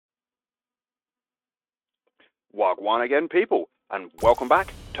Wagwan again, people, and welcome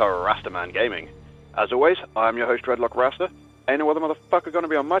back to Rastaman Gaming. As always, I'm your host, Dreadlock Rasta. Ain't no other motherfucker gonna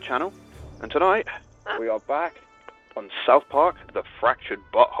be on my channel. And tonight, we are back on South Park, The Fractured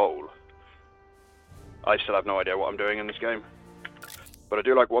Butthole. I still have no idea what I'm doing in this game. But I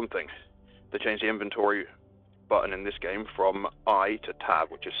do like one thing. They changed the inventory button in this game from I to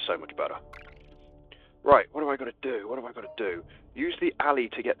tab, which is so much better. Right, what have I got to do? Use the alley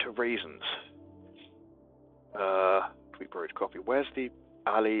to get to raisins. Tweet brewed coffee. Where's the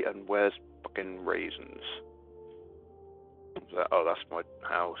alley and where's fucking raisins? Oh, that's my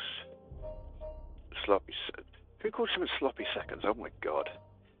house. Sloppy. Who calls something sloppy seconds? Oh my god.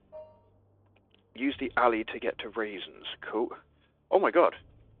 Use the alley to get to raisins. Cool. Oh my god.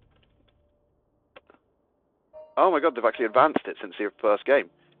 Oh my god, they've actually advanced it since the first game.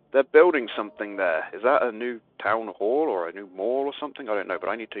 They're building something there. Is that a new town hall or a new mall or something? I don't know, but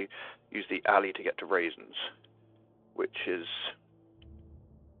I need to use the alley to get to raisins. Which is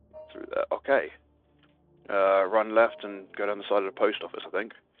through there. Okay. Run left and go down the side of the post office, I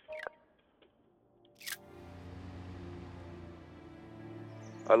think.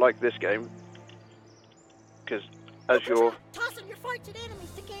 I like this game because as you're tossing your fights at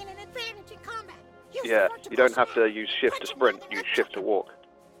enemies to gain an advantage in combat. Yeah, you don't have to use shift to sprint, you use shift to walk.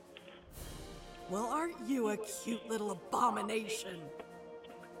 Well, aren't you a cute little abomination?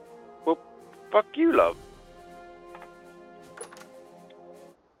 Well, fuck you, love.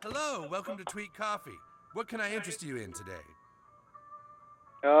 Hello, welcome to Tweet Coffee. What can I interest you in today?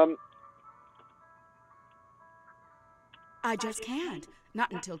 I just can't.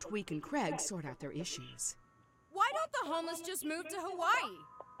 Not until Tweak and Craig sort out their issues. Why don't the homeless just move to Hawaii?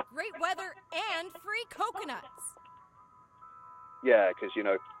 Great weather and free coconuts. Yeah, because, you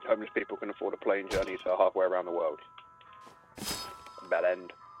know, homeless people can afford a plane journey to halfway around the world. Bad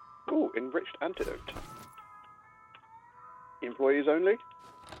end. Ooh, enriched antidote. Employees only?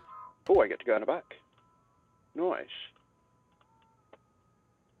 Oh, I get to go in the back. Nice.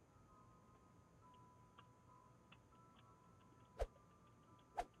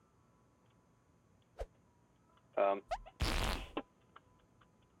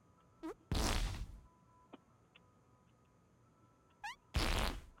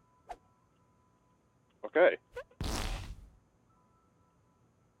 Okay.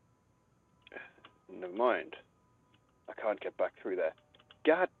 Never mind. I can't get back through there.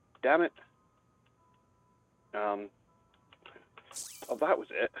 God damn it. Oh, that was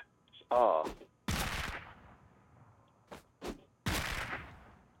it. Ah.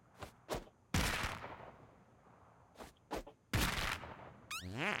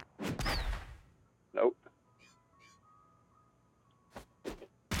 Nope.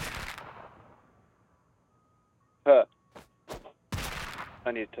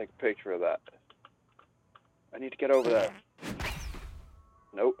 I need to take a picture of that. I need to get over there.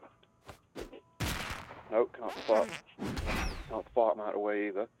 Nope. Nope, can't fart. Can't fart them out of the way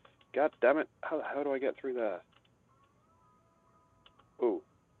either. God damn it. How do I get through there? Ooh.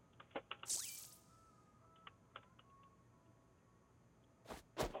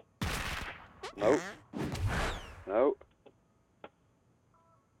 Nope. Nope.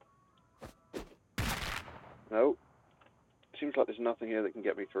 Nope. Seems like there's nothing here that can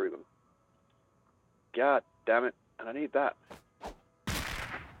get me through them. God damn it. And I need that.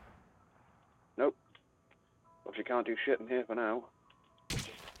 Nope. Obviously can't do shit in here for now.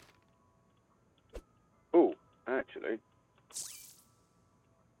 Ooh, actually.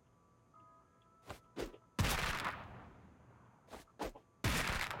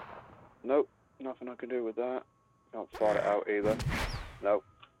 Nope, nothing I can do with that. Can't fart it out either. Nope.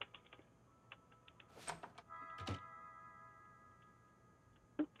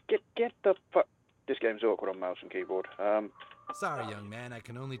 Get the fuck. This game's awkward on mouse and keyboard. Sorry, young man, I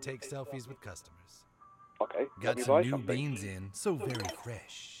can only take selfies with customers. Okay. Got some new beans in, so very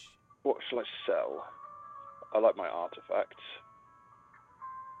fresh. What shall I sell? I like my artifacts.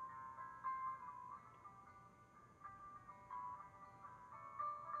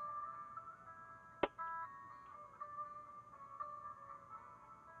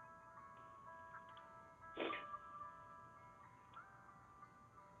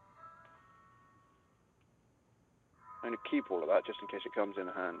 I'm going to keep all of that just in case it comes in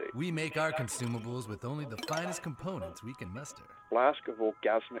handy. We make our consumables with only the finest components we can muster. Flask of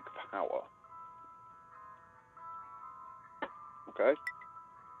orgasmic power. Okay.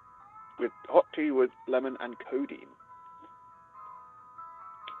 With hot tea with lemon and codeine.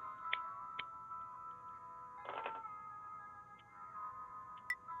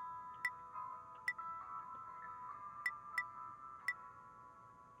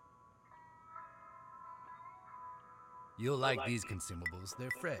 You'll like these consumables.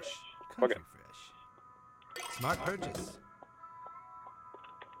 They're fresh. Country fresh. Smart purchase.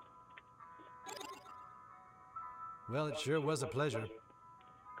 Well, it sure was a pleasure.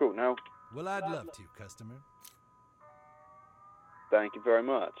 Cool, now, Well, I'd love to, customer. thank you very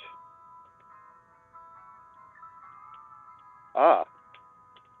much. Ah.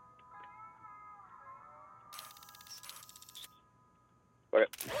 Okay.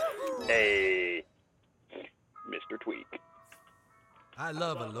 Hey, Mr. Tweak. I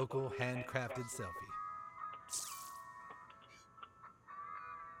love a local handcrafted selfie.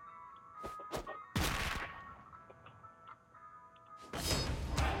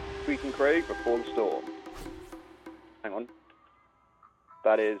 Tweak and Craig before the storm. Hang on.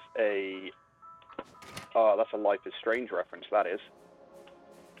 That is a... Oh, that's a Life is Strange reference, that is.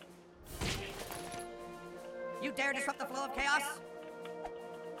 You dare disrupt the flow of chaos?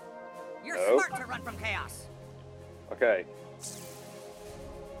 You're No. smart to run from chaos. Okay.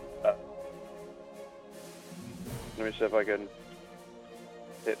 Let me see if I can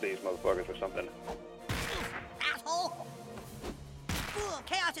hit these motherfuckers with something. Asshole! Ugh,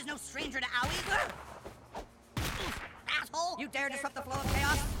 chaos is no stranger to owies. Asshole! You dare disrupt the flow of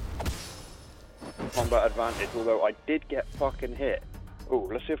chaos? Combat advantage, although I did get fucking hit. Oh,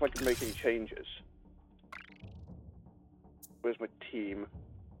 let's see if I can make any changes. Where's my team?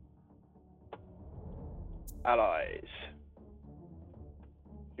 Allies.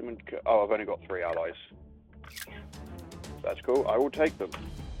 Oh, I've only got 3 allies. That's cool. I will take them.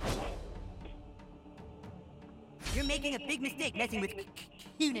 You're making a big mistake messing with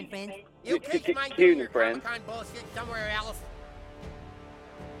Kuhn and friends. You pitch my doing your friend. Comic-Con bullshit somewhere else.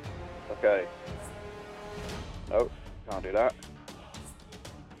 Okay. No, can't do that.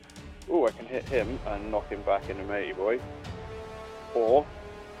 Oh, I can hit him and knock him back into matey boy. Or...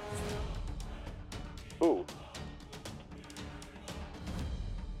 Ooh.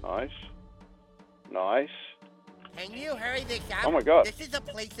 Nice. Nice. Can you hurry this up? Oh my god. This is a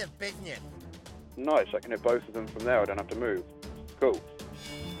place of business. Nice, I can hit both of them from there, I don't have to move. Cool.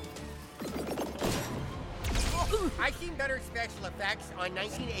 I've seen better special effects on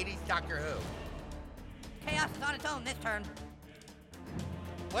 1980s Doctor Who. Chaos is on its own this turn.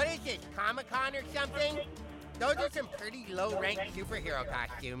 What is this, Comic-Con or something? Those are some pretty low-ranked superhero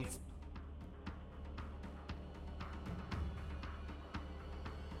costumes.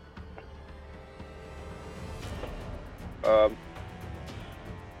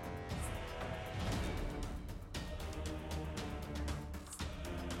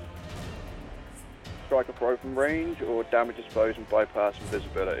 Strike a throw from range, or damage disposed and bypass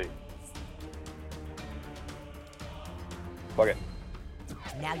invisibility. Fuck it.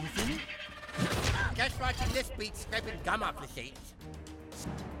 Now you see me? Just watching this beat scraping gum off the seats.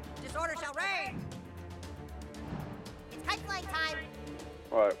 Disorder shall reign! It's pipeline time!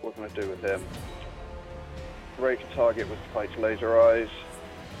 Right, what can I do with him? Rate a target with Kite's laser eyes.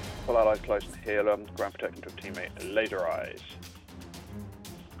 Pull allies close and heal them. Ground protection to a teammate. Laser eyes.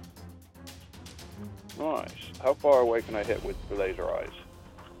 Nice. How far away can I hit with the laser eyes?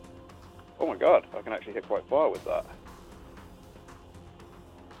 Oh my god, I can actually hit quite far with that.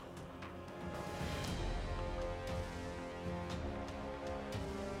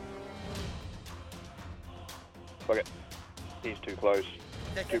 Fuck it. He's too close.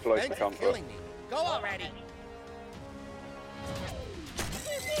 The Too close to suspense is comfort. killing me. Go already.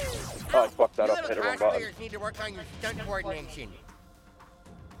 Oh, I fucked that You up. little Hit the wrong button. cosplayers need to work on your stunt coordination.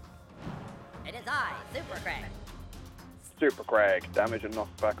 It is I, Super Craig. Super Craig. Damage and knock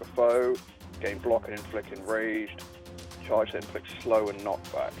back a foe. Gain block and inflict enraged. Charge that inflicts slow and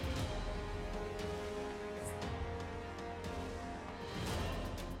knockback.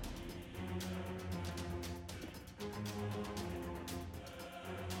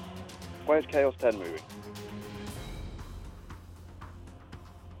 Where's Chaos 10 moving?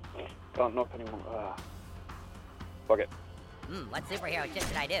 Can't knock anyone. Fuck it. What superhero shit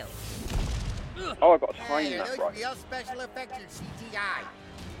did I do? Oh, I got a Hey, tiny are that those right. real special effects or CGI?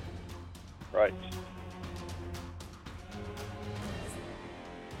 Right.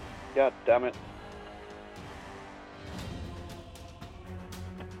 God damn it.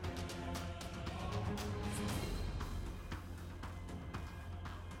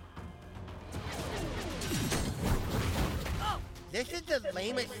 This is the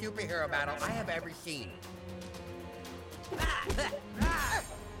lamest superhero battle I have ever seen.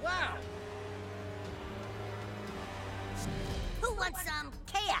 Wow! Who wants some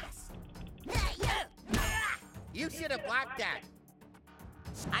chaos? You should have blocked that.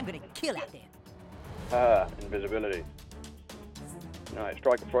 I'm gonna kill out there. Invisibility. Alright,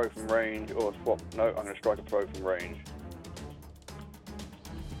 strike a throw from range, or swap. No, I'm going to strike a throw from range.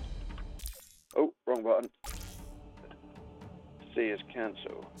 Wrong button. C is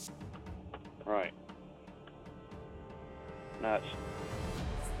cancel. Right. Now it's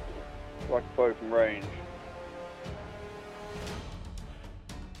like a foe from range.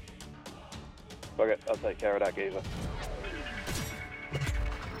 Fuck it, I'll take care of that geezer.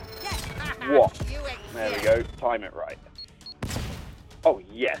 What? There we go, time it right. Oh,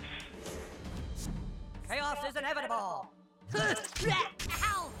 yes. Chaos is inevitable. Ouch!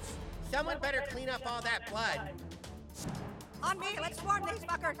 Someone better clean up all that blood. On me, let's swarm these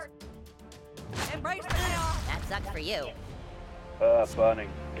fuckers. Embrace the chaos. That sucks for you. Burning.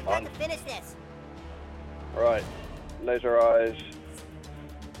 We've got to finish this. Right. Laser eyes.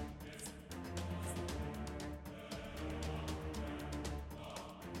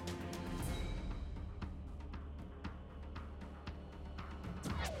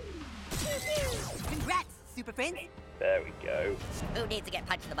 Congrats, super friends. There we go. Who needs to get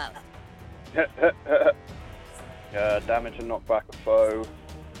punched the most? Damage and knock back a foe.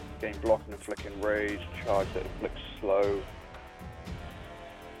 Gain block and inflicting rage. Charge that inflicts slow.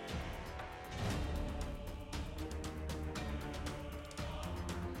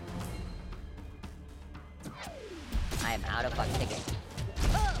 I am out of fuck ticket.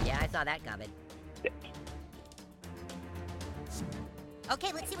 Yeah, I saw that coming.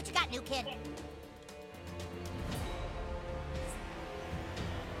 Okay, let's see what you got, new kid.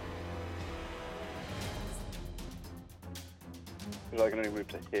 Because I can only move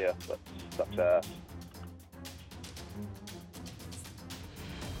to here, that sucks ass.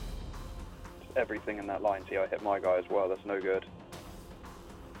 Just everything in that line. See, I hit my guy as well, that's no good.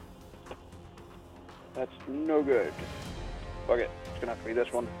 That's no good. Fuck it, it's gonna have to be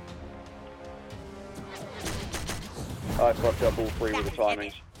this one. I fucked up all three with the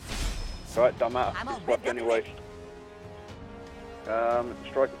timings. Right, don't matter, it's fucked anyway.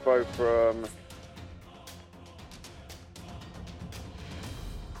 Strike a foe from...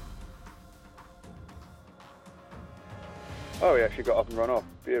 Oh, he actually got up and run off.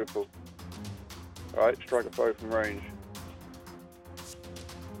 Beautiful. Alright, strike a foe from range.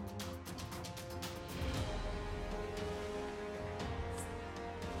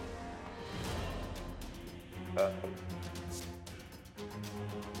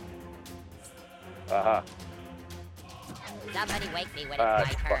 Aha. Somebody wake me when it's my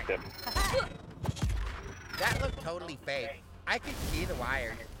fucked turn. him. That looked totally fake. I could see the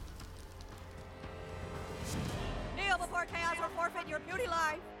wires. Kneel before chaos or forfeit your beauty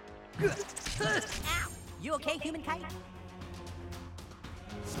life. Ow! You okay, humankind?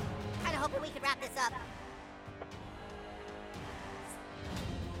 Kinda hoping we could wrap this up.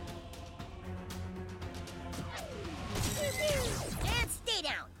 And stay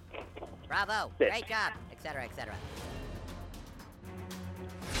down. Bravo. Sit. Great job, etc., etc.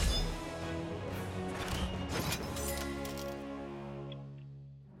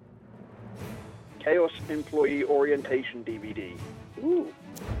 Chaos Employee Orientation DVD. Ooh.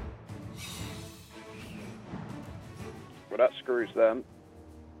 Well, that screws them.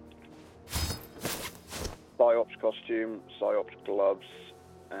 Psyops costume, Psyops gloves,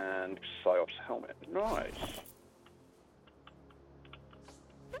 and Psyops helmet. Nice.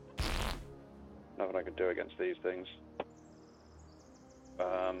 Nothing I can do against these things.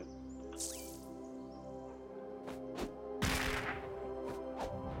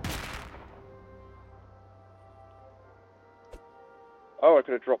 Oh, I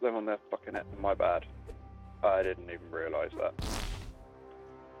could have dropped them on their fucking head. My bad. I didn't even realise that.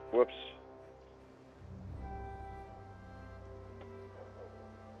 Whoops.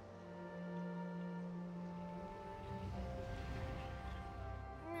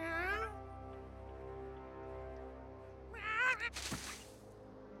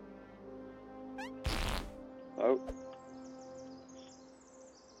 Oh.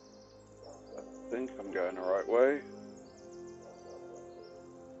 I think I'm going the right way.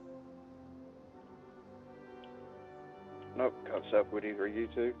 Nope, can't set up with either of you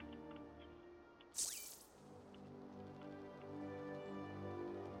two.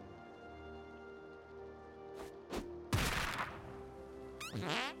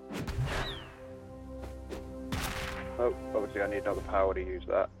 Oh, obviously I need another power to use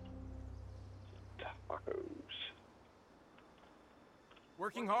that. Tacos.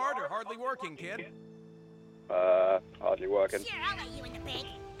 Working hard or hardly working, kid? Hardly working. Sure, I'll let you in the bank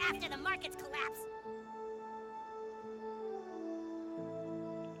after the markets collapse.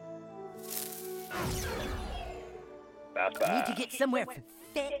 That's bad. Need to get somewhere quickly?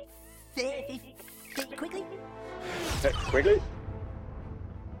 Quickly?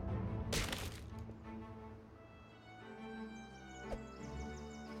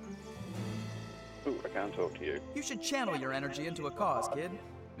 can talk to you. You should channel your energy into a cause, kid.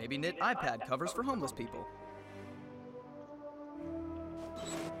 Maybe knit iPad covers for homeless people.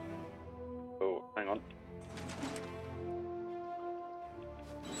 Oh, hang on.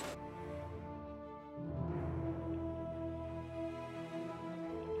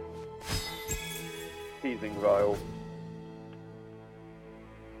 Teasing vial.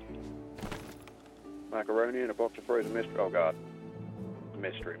 Macaroni and a box of frozen mystery. Oh god.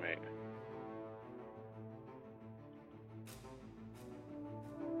 Mystery meat.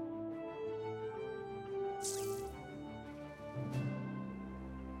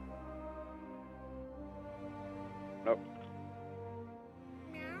 Nope.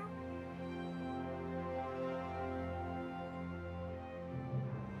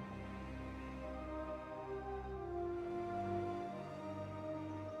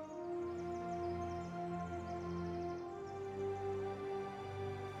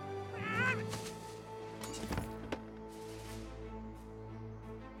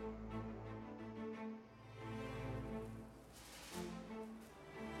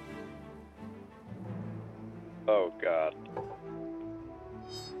 Oh god.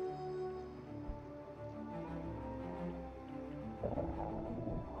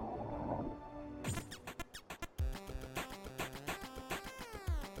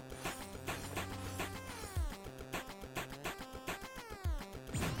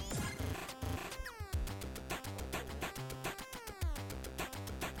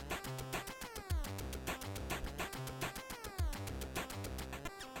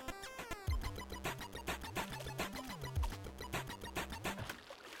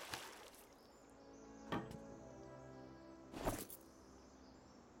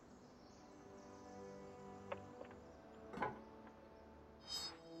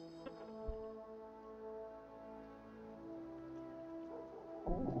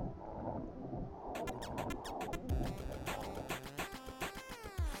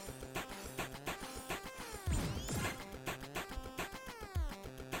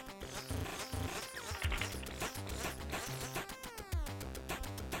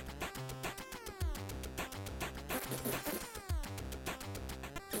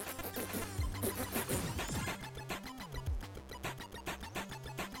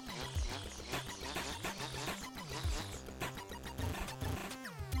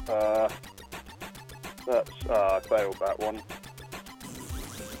 I failed that one.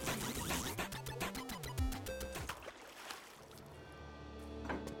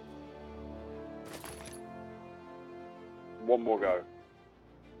 One more go.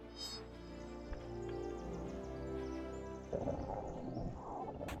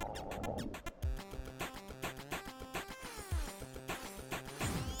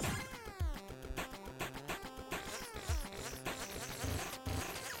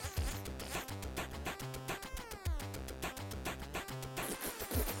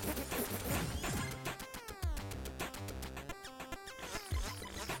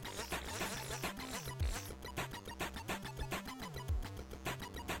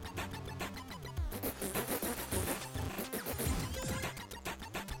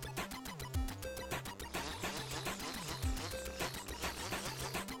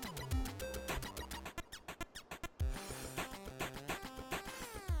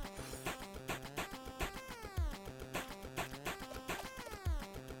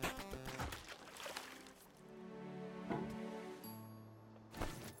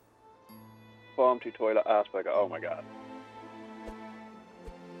 Farm to toilet Asperger. Oh my god.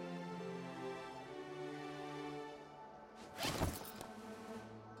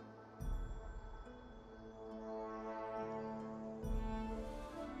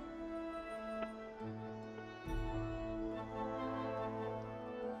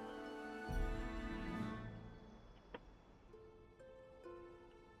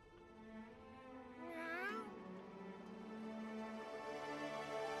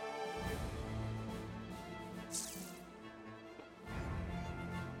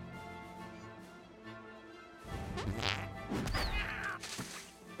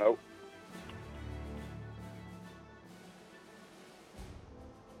 Nope.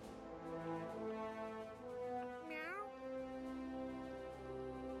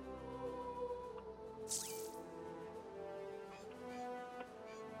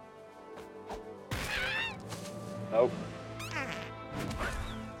 Nope.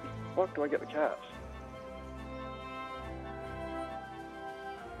 Fuck do I get the cats?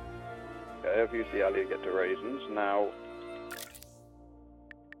 Okay, I've used the alley to get to raisins. Now...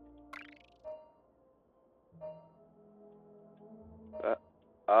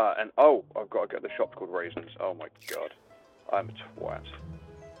 and oh, I've got to go to the shop called Raisins. Oh my god. I'm a twat.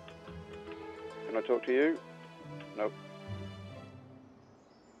 Can I talk to you? Nope.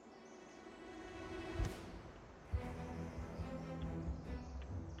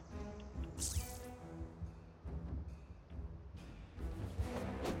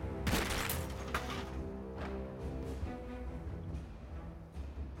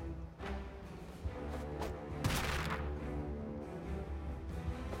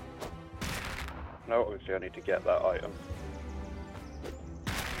 No, obviously I need to get that item.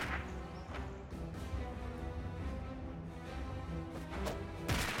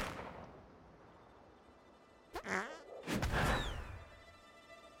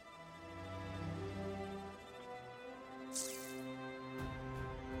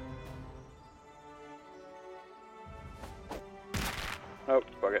 Oh,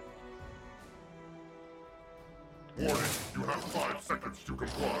 bug it. Warning, you have 5 seconds to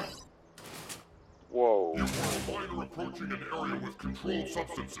comply. Whoa. You are a minor approaching an area with controlled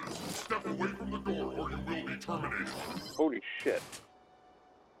substances. Step away from the door or you will be terminated. Holy shit.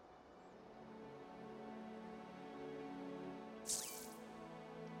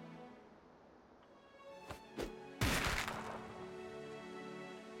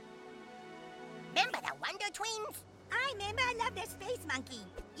 Remember the Wonder Twins? I remember. I love their space monkey.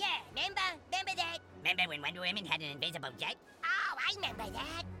 Yeah, remember? Remember that? Remember when Wonder Woman had an invisible jet? Oh, I remember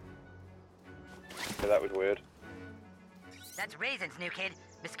that. Yeah, that was weird. That's Raisins, new kid.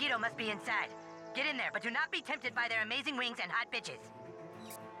 Mosquito must be inside. Get in there, but do not be tempted by their amazing wings and hot bitches.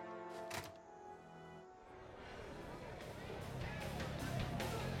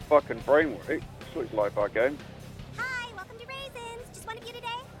 Fucking brainwave. This looks like our game. Hi, welcome to Raisins. Just one of you today?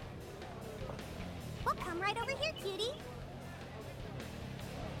 Well, come right over here, cutie.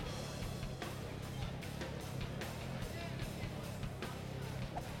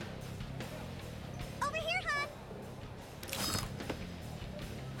 Over here, hon.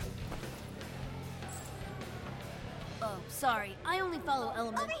 Oh, sorry. I only follow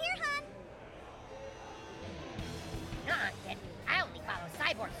Element. Over here, hon. Kid. I only follow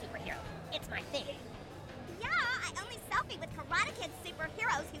cyborg superheroes. It's my thing. Yeah, I only selfie with Karate Kid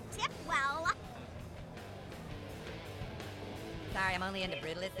superheroes who tip well. Sorry, I'm only into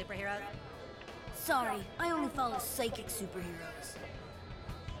brutalist superheroes. Sorry, I only follow psychic superheroes.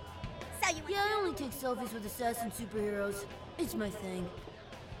 So you Yeah, I only take selfies with assassin superheroes. It's my thing.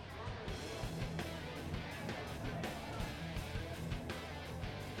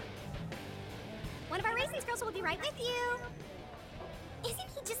 One of our Raisins girls will be right with you. Isn't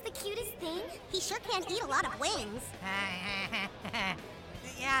he just the cutest thing? He sure can eat a lot of wings.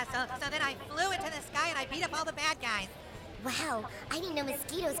 Yeah, so then I flew into the sky and I beat up all the bad guys. Wow, I didn't know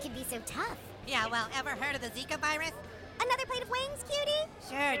mosquitoes could be so tough. Yeah, well, ever heard of the Zika virus? Another plate of wings, cutie?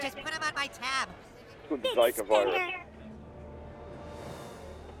 Sure, just put them on my tab. Good Zika virus.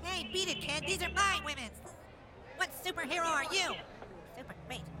 Hey, beat it, kid. These are my women's. What superhero are you?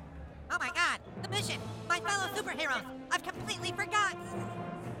 Wait. Oh my god, the mission! My fellow superheroes! I've completely forgotten!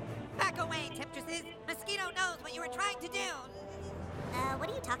 Back away, temptresses! Mosquito knows what you were trying to do! What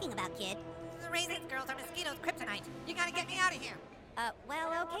are you talking about, kid? The Raisins girls are Mosquito's kryptonite. You gotta get me out of here.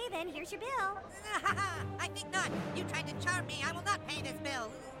 Well, okay then, here's your bill. I think not. You tried to charm me. I will not pay this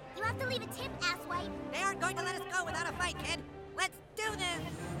bill. You have to leave a tip, asswipe. They aren't going to let us go without a fight, kid. Let's do this!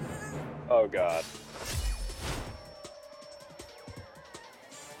 Oh god.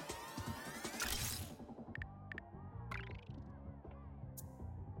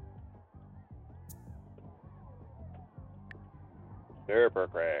 Super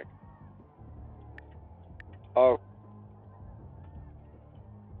Craig. Oh.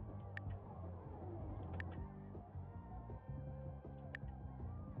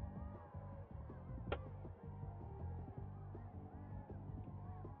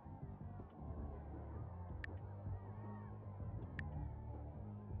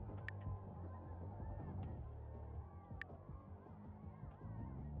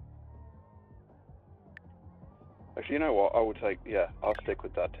 Actually, you know what? I'll stick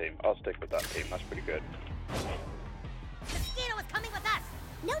with that team. That's pretty good. Mosquito is coming with us!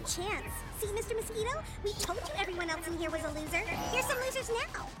 No chance. See, Mr. Mosquito? We told you everyone else in here was a loser. Here's some losers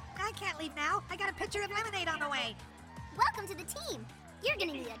now. I can't leave now. I got a pitcher of lemonade on the way. Welcome to the team. You're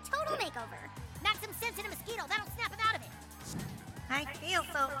gonna need a total makeover. Knock some sense in a mosquito. That'll snap him out of it. I feel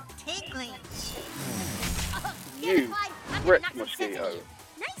so tingly. You rip mosquito.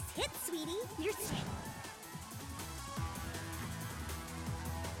 Nice hit, sweetie. You're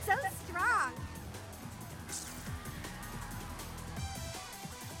so strong.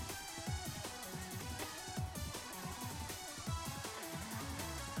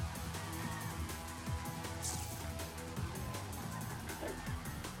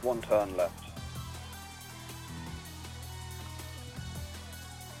 One turn left.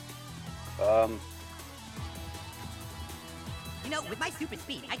 You know, with my super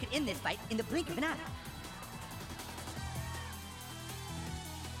speed, I could end this fight in the blink of an eye.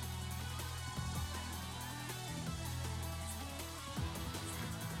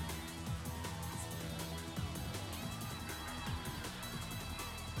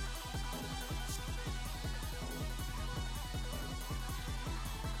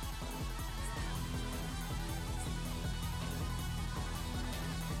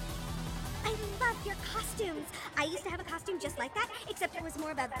 I love your costumes. I used to have a costume just like that, except it was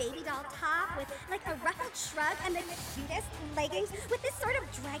more of a baby doll top with like a ruffled shrug and the cutest leggings with this sort of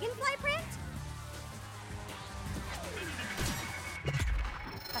dragonfly print.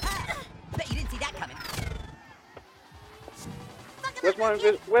 Bet you didn't see that coming.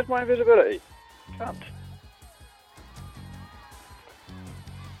 Where's my invisibility? Cunt.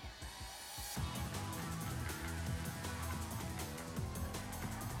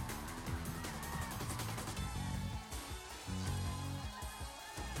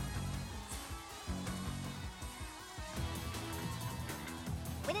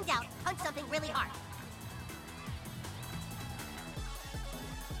 When in doubt, punch something really hard.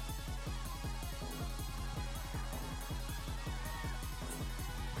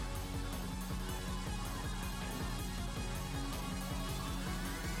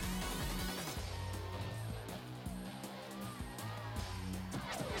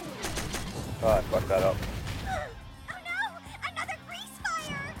 Oh, I fucked that up. Oh no! Another grease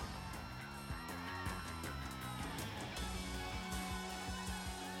fire!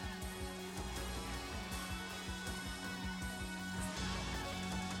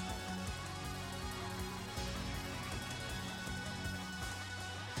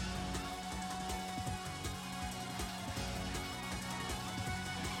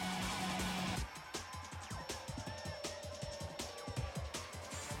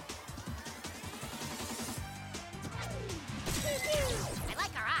 I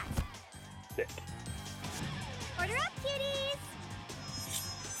like our odds. Sick. Order up, kitties!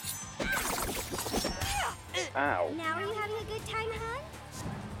 Ow. Now are you having a good time, huh?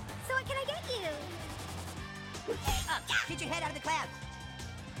 So what can I get you? Get your head out of the clouds.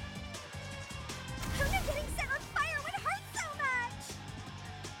 Who knew getting set on fire would hurt so much?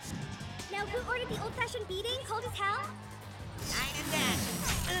 Now who ordered the old-fashioned beating, cold as hell? 9 and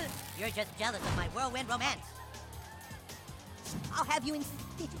 10. You're just jealous of my whirlwind romance. I'll have you in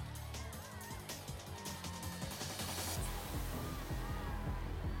stitches.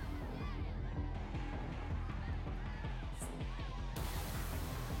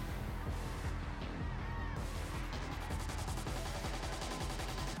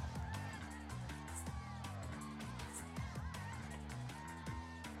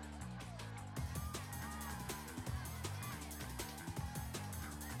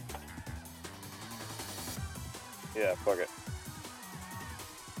 Yeah, fuck it.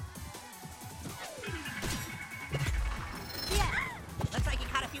 Yeah. Looks like you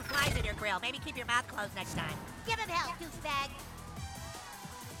caught a few flies in your grill. Maybe keep your mouth closed next time. Give him hell, douchebag!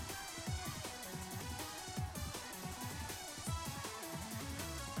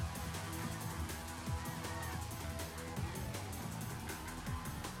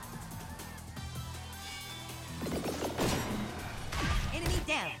 Enemy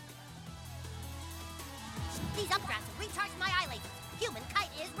down. These updrafts have recharged my eye lasers. Human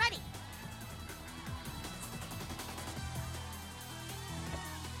kite is ready.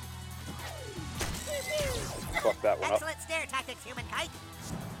 Fuck that one up. Excellent stare tactics, human kite.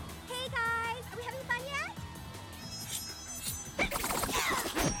 Hey guys, are we having fun yet?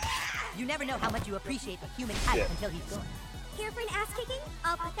 You never know how much you appreciate a human kite until he's gone. Here for an ass kicking?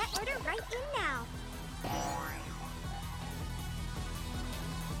 I'll put that order right in now.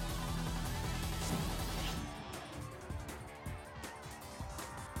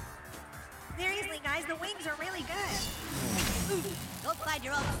 Seriously, guys, the wings are really good. Go find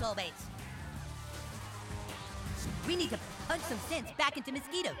your own soulmates. We need to punch some sense back into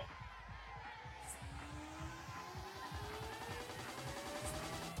Mosquito.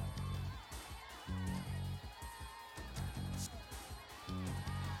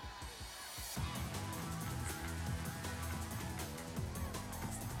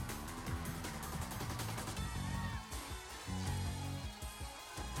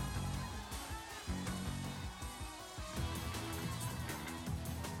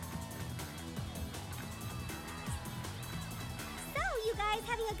 You guys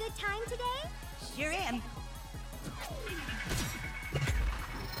having a good time today? Sure am.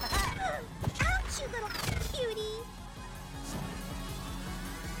 Ouch, you little cutie!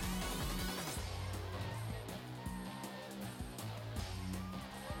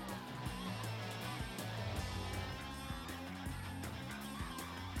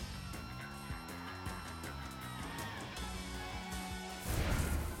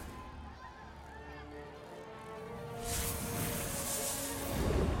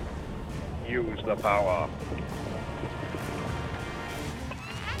 use the power.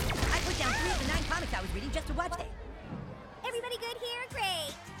 I put down 3 of the 9 comics I was reading just to watch them. Everybody good here?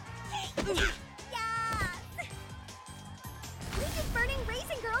 Great. Yes! When did burning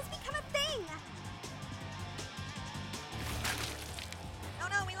raisin girls become a thing? Oh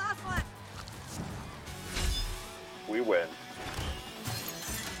no, we lost one. We win.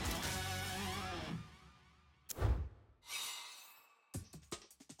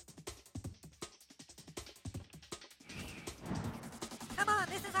 Come on,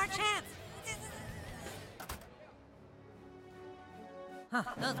 this is our chance. Huh,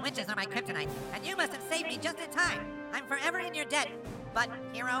 those witches are my kryptonite, and you must have saved me just in time. I'm forever in your debt. But,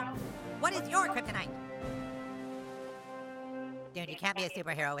 hero, what is your kryptonite? Dude, you can't be a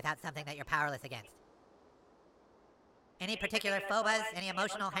superhero without something that you're powerless against. Any particular phobas? Any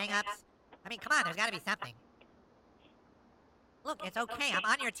emotional hang-ups? I mean, come on, there's gotta be something. Look, it's okay, I'm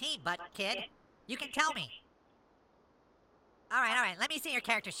on your team, but, kid, you can tell me. Alright, let me see your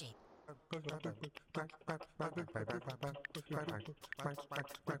character sheet.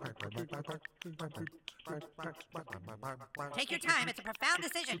 Take your time, it's a profound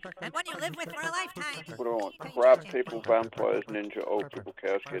decision, and one you live with for a lifetime. What do I want? Crab people, vampires, ninja, old people,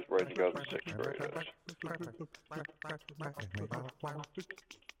 chaos kids, raising girls, and 6th graders.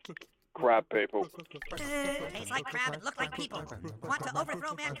 Crab people. Taste like crab and look like people. Want to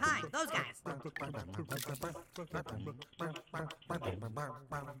overthrow mankind, those guys.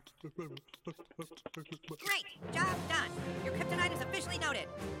 Great, job done. Your kryptonite is officially noted.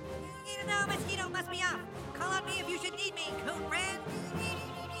 No, mosquito must be off. Call on me if you should need me, Coon Brand.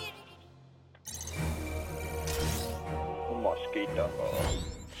 Mosquito.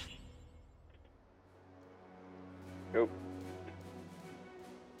 Go.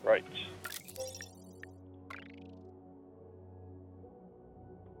 Right.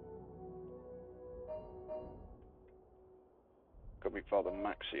 Go meet Father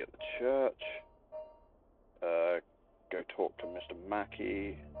Maxie at the church. Go talk to Mr.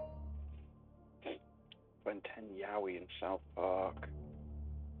 Mackey. Find 10 Yowie in South Park.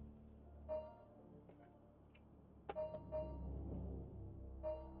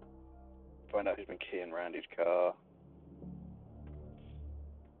 Find out who's been keying Randy's car.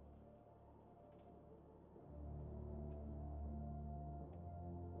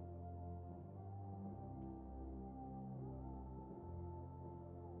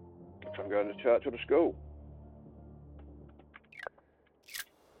 If I'm going to church or to school.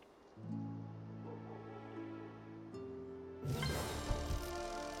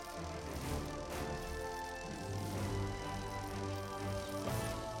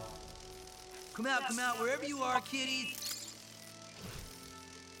 Come out, wherever you are, kiddies.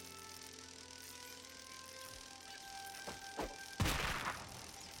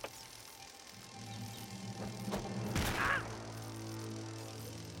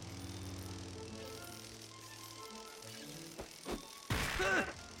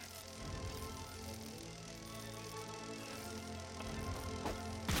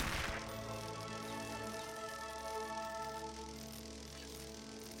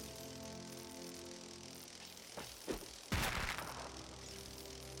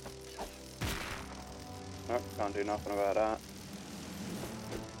 Nope, can't do nothing about that.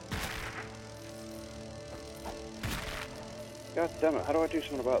 God damn it, how do I do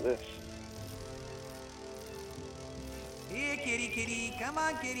something about this? Here, kitty, come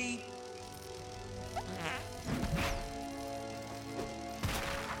on, kitty.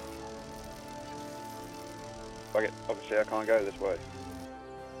 Fuck it, obviously I can't go this way.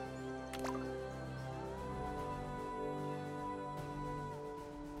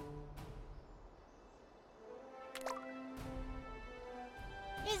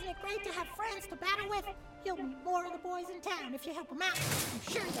 Isn't it great to have friends to battle with? You'll meet more of the boys in town if you help them out.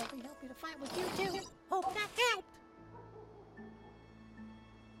 I'm sure they'll be happy to fight with you too. Hope that helped.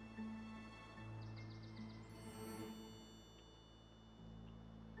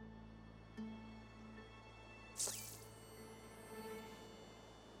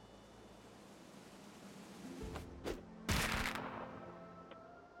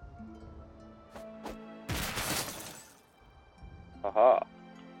 Haha.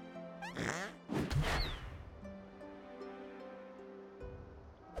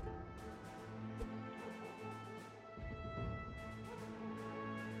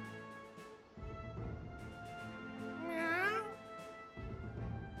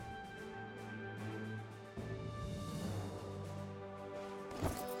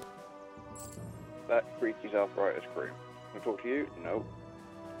 That freaky's arthritis cream. Can I talk to you? No.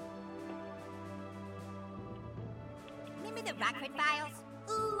 Remember the Rockford Files?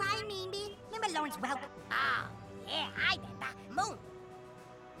 Ooh, I mean me. Remember Lawrence Welk? Ah, yeah, I remember. Moon.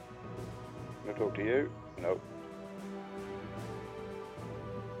 Can I talk to you? No.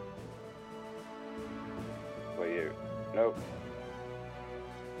 Where are you? No.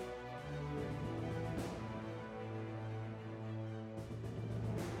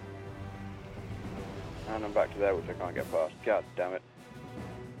 And I'm back to there, which I can't get past. God damn it.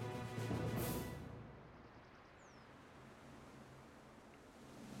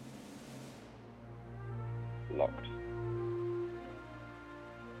 Locked.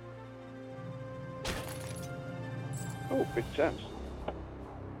 Oh, big chance.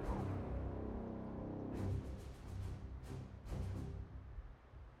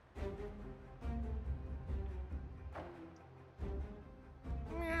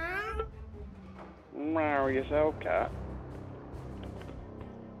 Meow yourself, cat.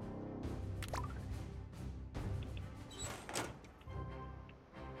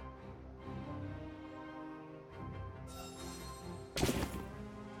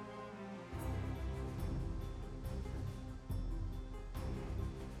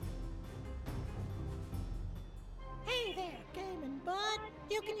 Hey there, gaming bud.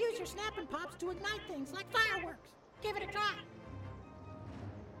 You can use your snapping pops to ignite things like fireworks. Give it a try.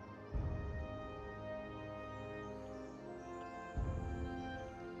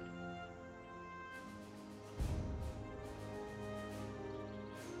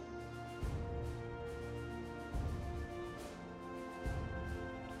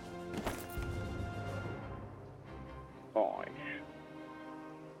 Fine.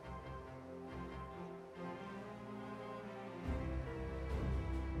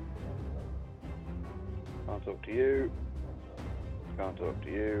 Can't talk to you. Can't talk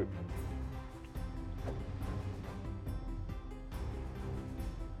to you.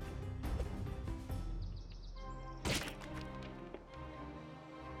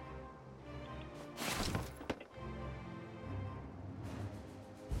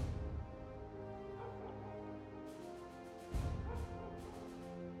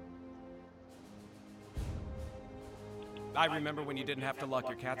 I remember when you didn't have to lock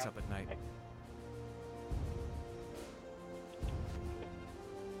your cats up at night.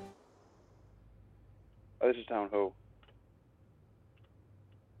 Oh, this is Town Hall.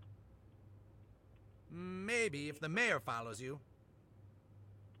 Maybe if the mayor follows you.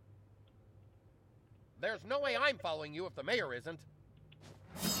 There's no way I'm following you if the mayor isn't.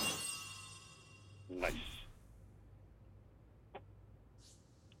 Nice.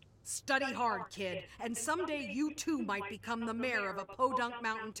 Study hard, kid, and someday you too might become the mayor of a podunk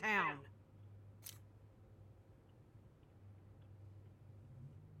mountain town.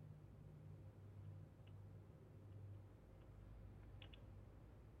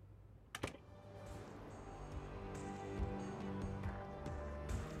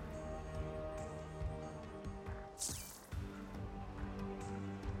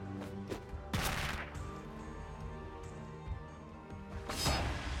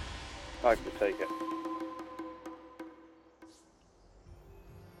 I can take it.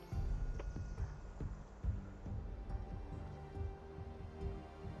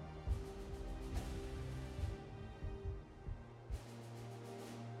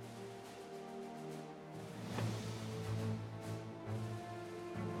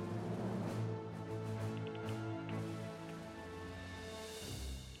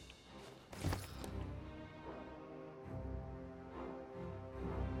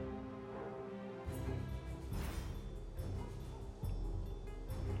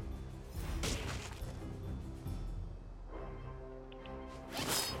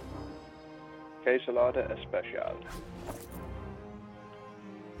 Quesalada Especial.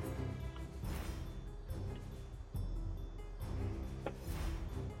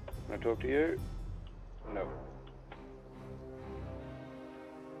 Can I talk to you? No.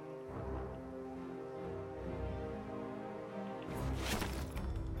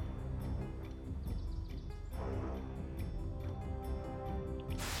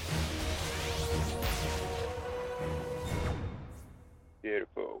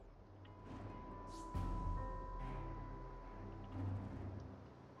 Beautiful.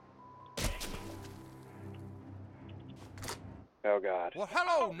 Oh, God. Well,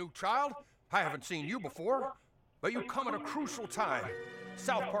 hello, new child. I haven't seen you before, but you come at a crucial time.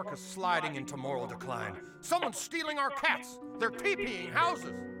 South Park is sliding into moral decline. Someone's stealing our cats. They're TPing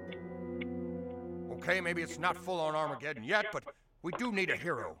houses. Okay, maybe it's not full-on Armageddon yet, but we do need a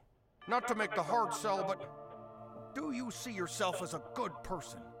hero. Not to make the hard sell, but do you see yourself as a good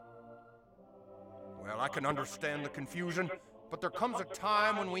person? Well, I can understand the confusion, but there comes a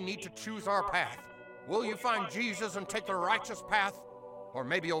time when we need to choose our path. Will you find Jesus and take the righteous path? Or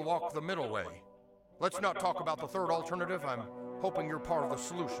maybe you'll walk the middle way. Let's not talk about the third alternative. I'm hoping you're part of the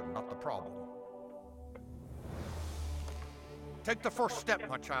solution, not the problem. Take the first step,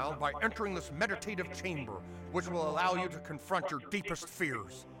 my child, by entering this meditative chamber, which will allow you to confront your deepest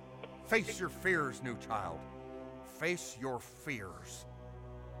fears. Face your fears, new child. Face your fears.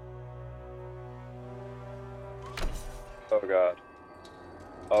 Oh god.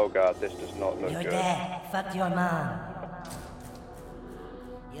 Oh god, this does not look Your good. dad fucked your mom.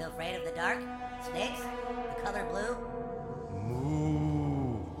 You afraid of the dark? Snakes? The color blue?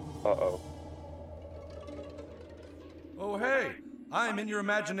 Uh-oh. Oh, hey, I'm in your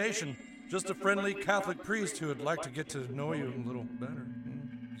imagination. Just a friendly Catholic priest who would like to get to know you a little better.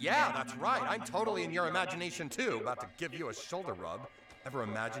 Yeah, that's right. I'm totally in your imagination, too. About to give you a shoulder rub. Ever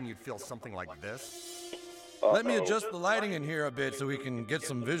imagine you'd feel something like this? Let me adjust the lighting in here a bit so we can get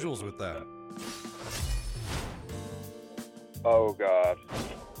some visuals with that. Oh god.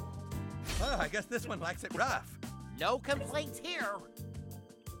 Oh, I guess this one likes it rough. No complaints here.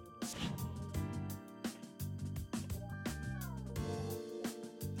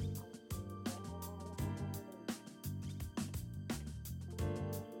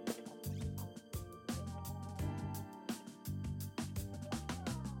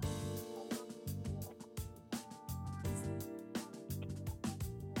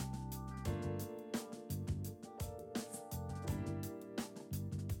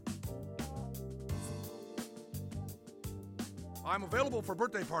 I'm available for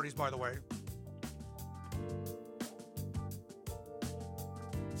birthday parties, by the way.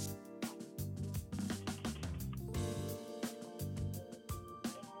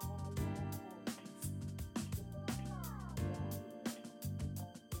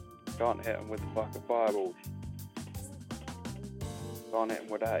 Can't hit him with the fucking fireballs. Can't hit him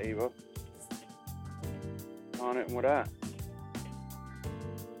with that either. Can't hit him with that.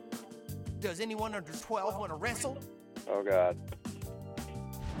 Does anyone under 12 want to wrestle? Oh god.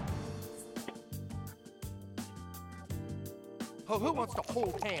 Oh, who wants to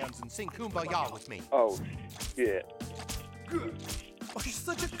hold hands and sing Kumbaya with me? Oh shit. Good. Oh, you're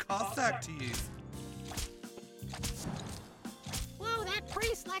such a Cossack to use. Whoa, that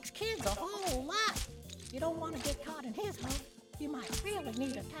priest likes kids a whole lot. You don't want to get caught in his home. You might really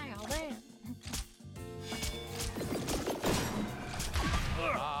need a towel then.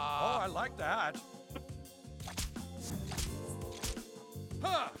 Oh, I like that.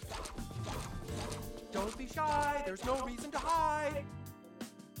 Huh. Don't be shy. There's no reason to hide.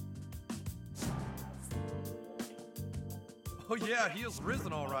 Oh yeah, he is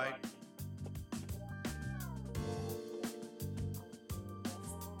risen all right.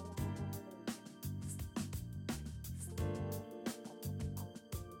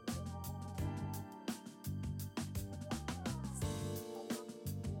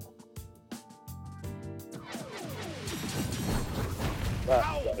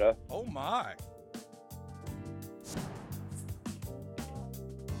 That's better. Oh my.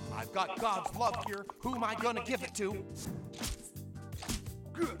 I've got God's love here. Who am I gonna give it to?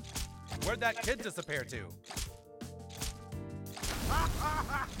 Good. Where'd that kid disappear to?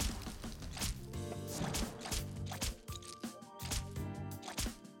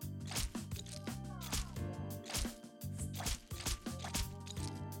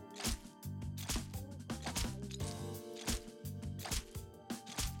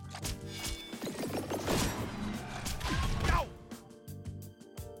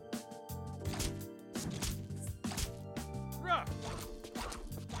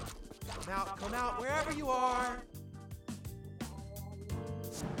 Come out wherever you are.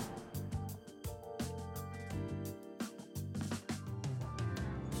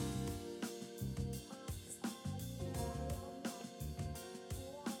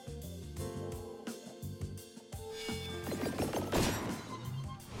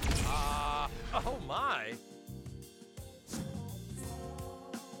 Oh my.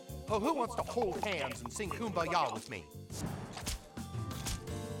 Oh, who wants to hold hands and sing Kumbaya with me?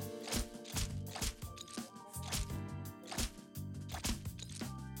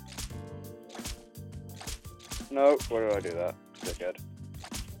 No, where do I do that? Dickhead.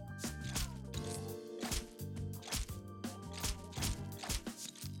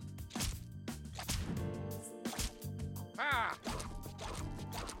 Ah!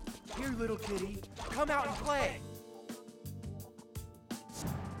 Here, little kitty. Come out and play.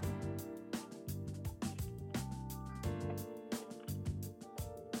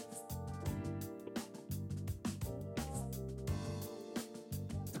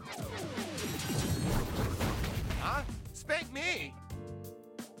 Huh? Spank me!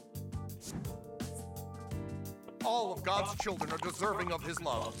 all of God's children are deserving of his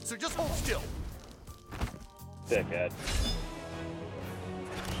love, so just hold still. Dickhead.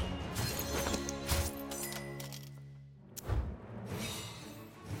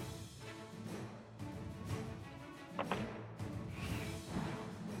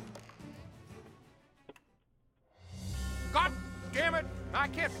 God damn it! I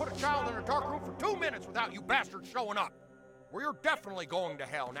can't put a child in a dark room for 2 minutes without you bastards showing up. We're definitely going to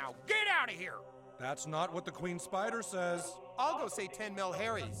hell now. Get out of here! That's not what the Queen Spider says. I'll go say 10 mil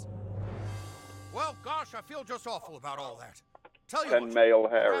Harry's. Well, gosh, I feel just awful about all that. Tell you 10 what, male a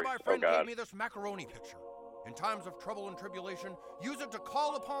Harry. rabbi Oh friend god. gave me this macaroni picture. In times of trouble and tribulation, use it to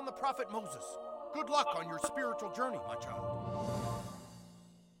call upon the prophet Moses. Good luck on your spiritual journey, my child.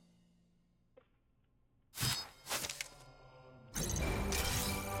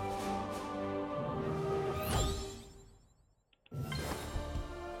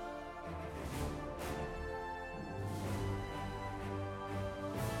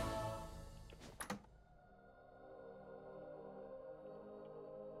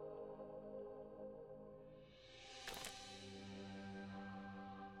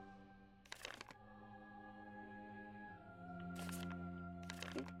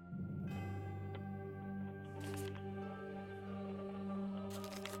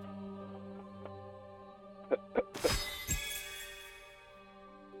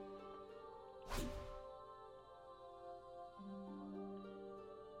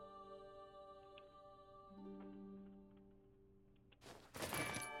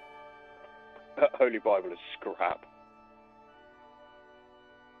 Holy Bible is scrap.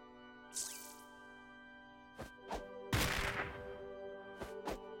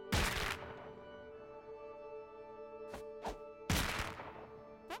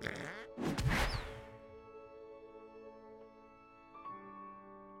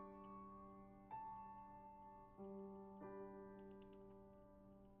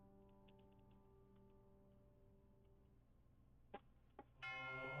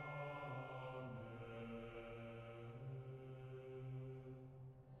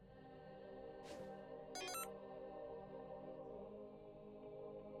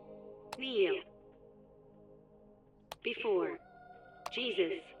 Kneel before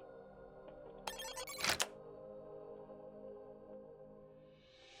Jesus.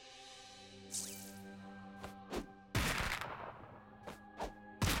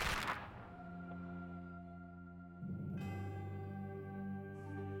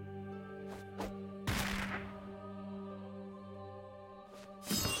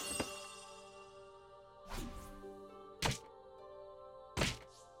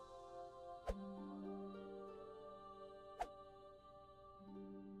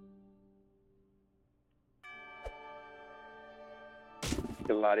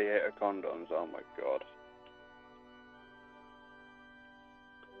 Gladiator condoms, oh my god.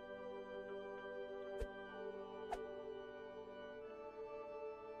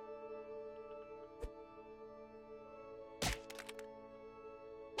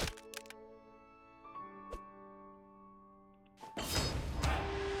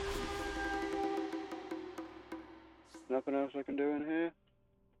 Nothing else I can do in here?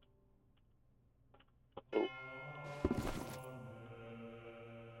 Oh.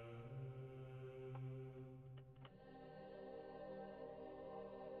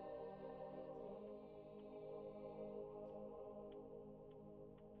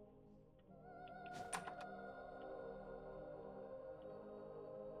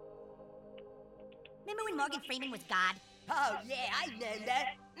 Remember when Morgan Freeman was God? Oh, yeah, I know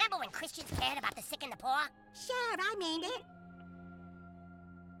that. Remember when Christians cared about the sick and the poor? Sure, I mean it.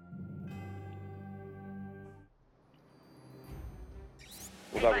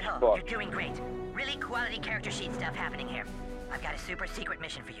 Was Hey, that Butthole, spot? you're doing great. Really quality character sheet stuff happening here. I've got a super secret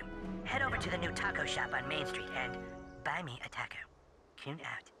mission for you. Head over to the new taco shop on Main Street and buy me a taco. Coon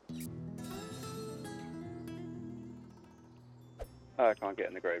out. I can't get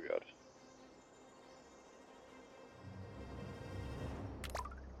in the graveyard.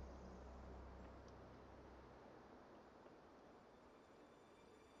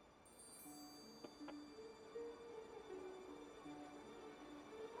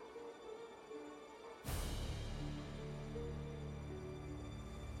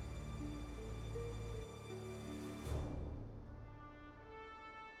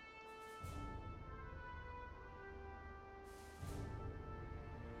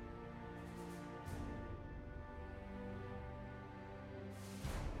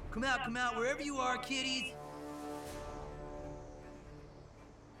 Come out, wherever you are, kiddies.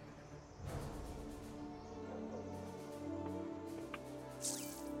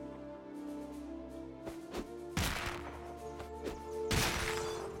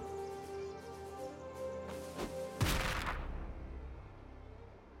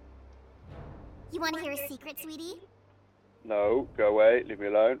 You want to hear a secret, sweetie? No, go away, leave me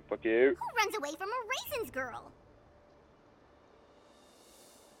alone, fuck you. Who runs away from a raisins girl?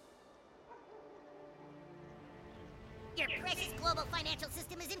 Your precious global financial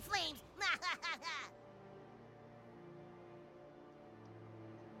system is in flames.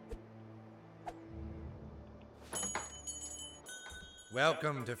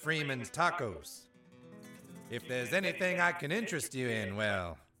 Welcome to Freeman's Tacos. If there's anything I can interest you in,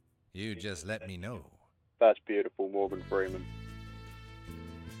 well, you just let me know. That's beautiful, Morgan Freeman.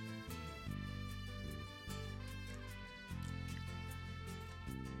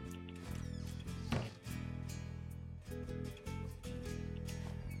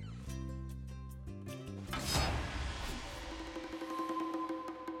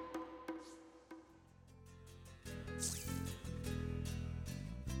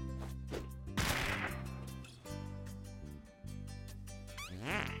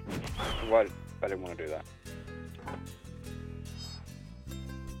 Why? I didn't want to do that.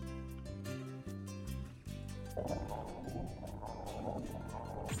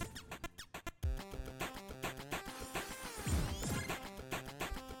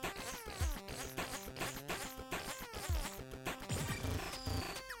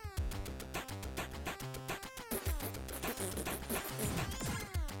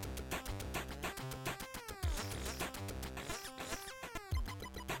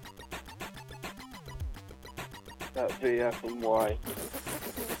 That VF and Y.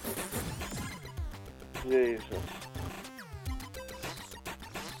 Jesus.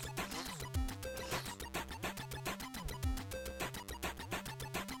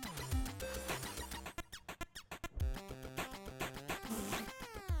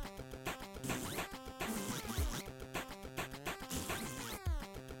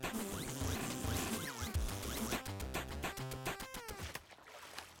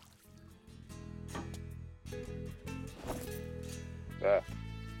 There.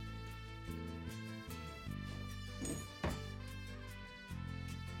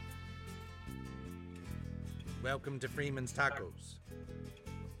 Welcome to Freeman's Tacos.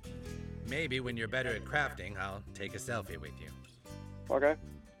 Maybe when you're better at crafting, I'll take a selfie with you. Okay.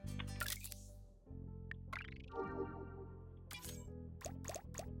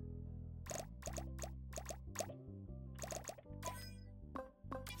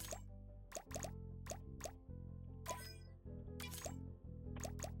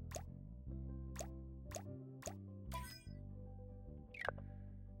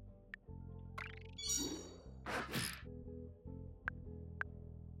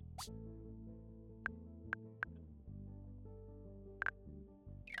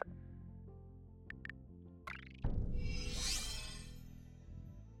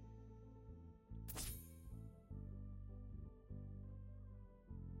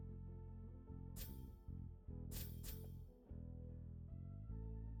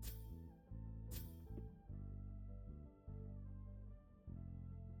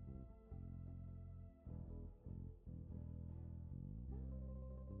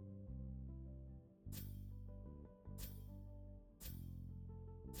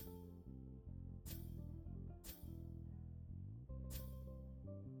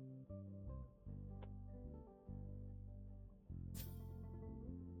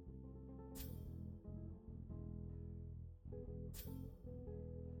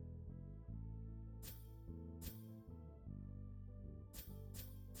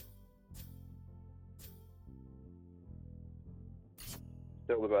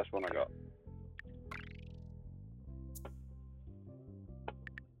 Still the best one I got.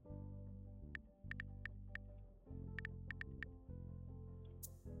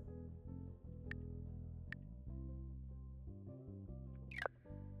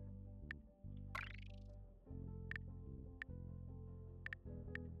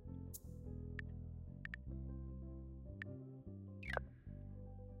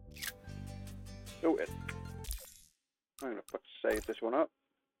 Sorted. I'm gonna save this one up.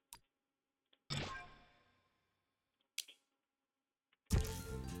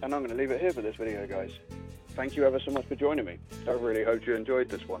 And I'm going to leave it here for this video, guys. Thank you ever so much for joining me. I really hope you enjoyed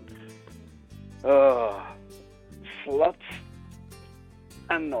this one. Sluts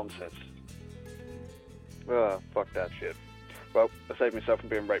and nonsense. Fuck that shit. Well, I saved myself from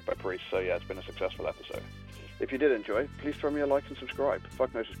being raped by priests, so yeah, it's been a successful episode. If you did enjoy, please throw me a like and subscribe.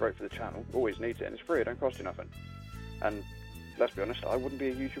 Fuck knows it's great for the channel. Always needs it, and it's free. It don't cost you nothing. And let's be honest, I wouldn't be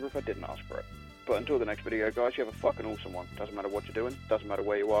a YouTuber if I didn't ask for it. But until the next video, guys, you have a fucking awesome one. Doesn't matter what you're doing, doesn't matter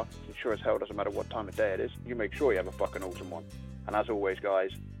where you are, and sure as hell doesn't matter what time of day it is, you make sure you have a fucking awesome one. And as always, guys,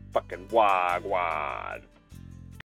 fucking wagwan.